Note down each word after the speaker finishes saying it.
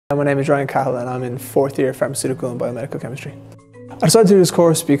My name is Cahill and I'm in 4th year Pharmaceutical and Biomedical Chemistry. I decided to do this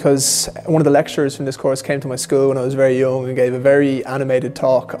course because one of the lecturers from this course came to my school when I was very young and gave a very animated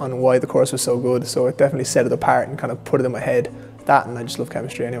talk on why the course was so good, so it definitely set it apart and kind of put it in my head. That, and I just love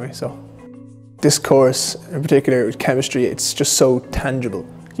chemistry anyway, so. This course, in particular with chemistry, it's just so tangible.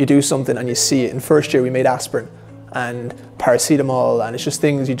 You do something and you see it. In first year we made aspirin and paracetamol, and it's just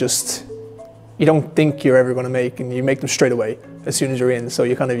things you don't think you're ever going to make, and you make them straight away as soon as you're in, so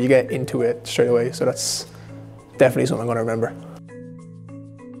you get into it straight away, so that's definitely something I'm going to remember.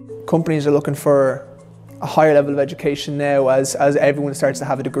 Companies are looking for a higher level of education now as everyone starts to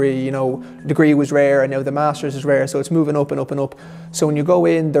have a degree. You know, degree was rare and now the master's is rare, so it's moving up and up and up. So when you go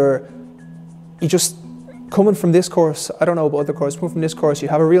in there, coming from this course, I don't know about other courses, coming from this course, you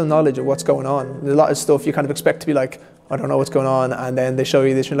have a real knowledge of what's going on. There's a lot of stuff you kind of expect to be like, I don't know what's going on, and then they show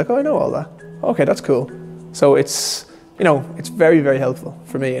you this and you're like, oh, I know all that. Okay, that's cool. So it's, you know, it's very, very helpful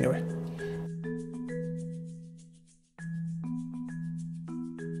for me anyway.